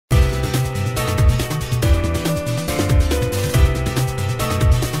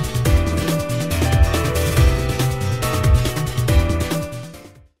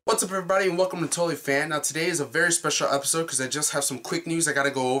everybody, and welcome to TotallyAFan. Now today is a very special episode because I just have some quick news I gotta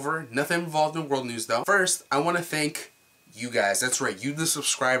go over. Nothing involved in world news though. First, I want to thank you guys. That's right, you the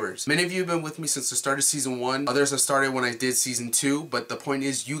subscribers. Many of you have been with me since the start of season 1. Others have started when I did season 2, but the point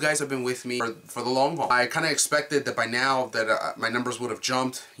is you guys have been with me for the long haul. I kind of expected that by now that my numbers would have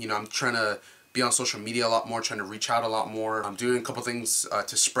jumped. You know, I'm trying to be on social media a lot more, trying to reach out a lot more. I'm doing a couple things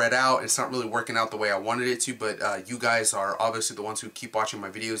to spread out. It's not really working out the way I wanted it to, but you guys are obviously the ones who keep watching my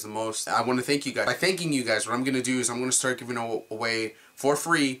videos the most. I want to thank you guys. By thanking you guys, what I'm going to do is I'm going to start giving away for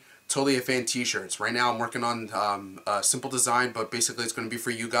free TotallyAFan t-shirts. Right now I'm working on a simple design, but basically it's going to be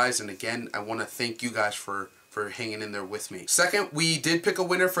for you guys. And again, I want to thank you guys for hanging in there with me. Second, we did pick a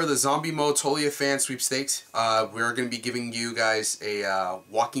winner for the zombie mode TotallyAFan sweepstakes. We're going to be giving you guys a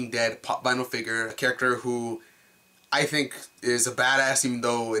Walking Dead pop vinyl figure, a character who I think is a badass, even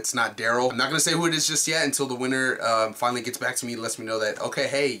though it's not Daryl. I'm not going to say who it is just yet until the winner finally gets back to me and lets me know that, okay,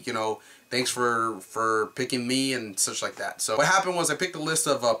 hey, you know, thanks for picking me and such like that. So what happened was I picked a list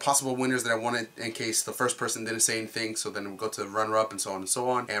of possible winners that I wanted in case the first person didn't say anything. So then we'll go to the runner-up and so on and so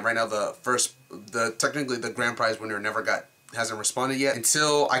on. And right now technically the grand prize winner hasn't responded yet.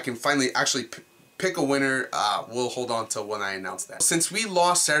 Until I can finally actually pick a winner, we'll hold on till when I announce that. Since we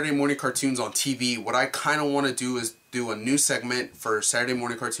lost Saturday morning cartoons on TV, what I kind of want to do is do a new segment for Saturday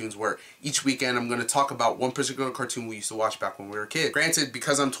morning cartoons where each weekend I'm going to talk about one particular cartoon we used to watch back when we were kids. Granted,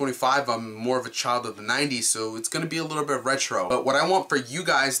 because I'm 25, I'm more of a child of the 90s, so it's going to be a little bit retro. But what I want for you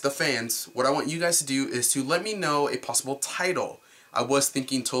guys, the fans, what I want you guys to do is to let me know a possible title. I was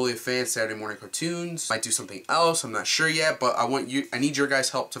thinking TotallyAFan Saturday morning cartoons. Might do something else. I'm not sure yet, but I need your guys'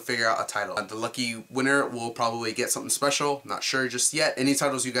 help to figure out a title. The lucky winner will probably get something special. Not sure just yet. Any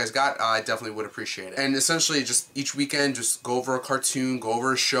titles you guys got, I definitely would appreciate it. And essentially, just each weekend, just go over a cartoon, go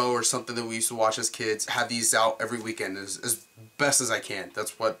over a show or something that we used to watch as kids. Have these out every weekend as best as I can.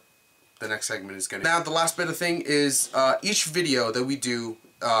 That's what the next segment is gonna be. Now, the last bit of thing is each video that we do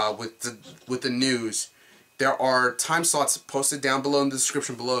with the news. There are time slots posted down below in the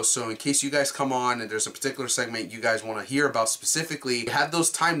description below, so in case you guys come on and there's a particular segment you guys want to hear about specifically, have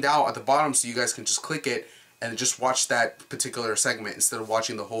those timed out at the bottom so you guys can just click it and just watch that particular segment instead of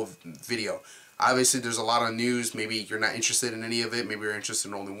watching the whole video. Obviously there's a lot of news, maybe you're not interested in any of it, maybe you're interested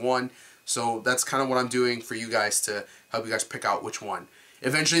in only one, so that's kind of what I'm doing for you guys to help you guys pick out which one.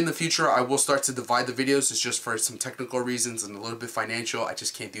 Eventually in the future I will start to divide the videos. It's just for some technical reasons and a little bit financial. I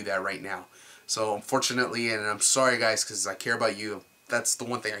just can't do that right now. So unfortunately, and I'm sorry guys because I care about you, that's the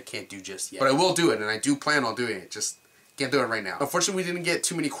one thing I can't do just yet. But I will do it, and I do plan on doing it, just can't do it right now. Unfortunately, we didn't get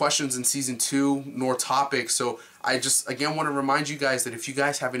too many questions in season 2 nor topics, so I just again want to remind you guys that if you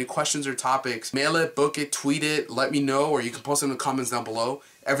guys have any questions or topics, mail it, book it, tweet it, let me know, or you can post it in the comments down below.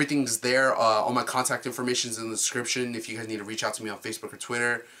 Everything's there. All my contact information is in the description if you guys need to reach out to me on Facebook or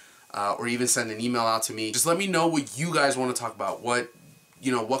Twitter, or even send an email out to me. Just let me know what you guys want to talk about, what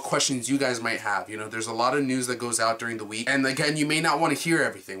questions you guys might have. You know, there's a lot of news that goes out during the week. And again, you may not want to hear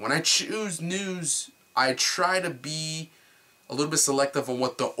everything. When I choose news, I try to be a little bit selective on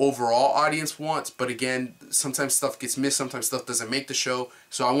what the overall audience wants. But again, sometimes stuff gets missed, sometimes stuff doesn't make the show.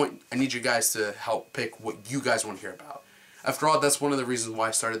 So I need you guys to help pick what you guys want to hear about. After all, that's one of the reasons why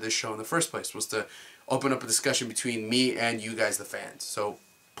I started this show in the first place, was to open up a discussion between me and you guys, the fans. So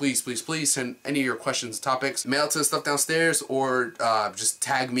please, please, please send any of your questions and topics. Mail it to the stuff downstairs, or just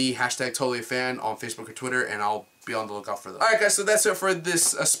tag me, #TotallyAFan on Facebook or Twitter, and I'll be on the lookout for them. Alright guys, so that's it for this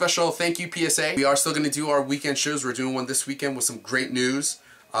special thank you PSA. We are still going to do our weekend shows. We're doing one this weekend with some great news.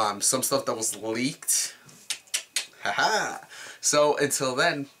 Some stuff that was leaked. Haha. So until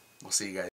then, we'll see you guys.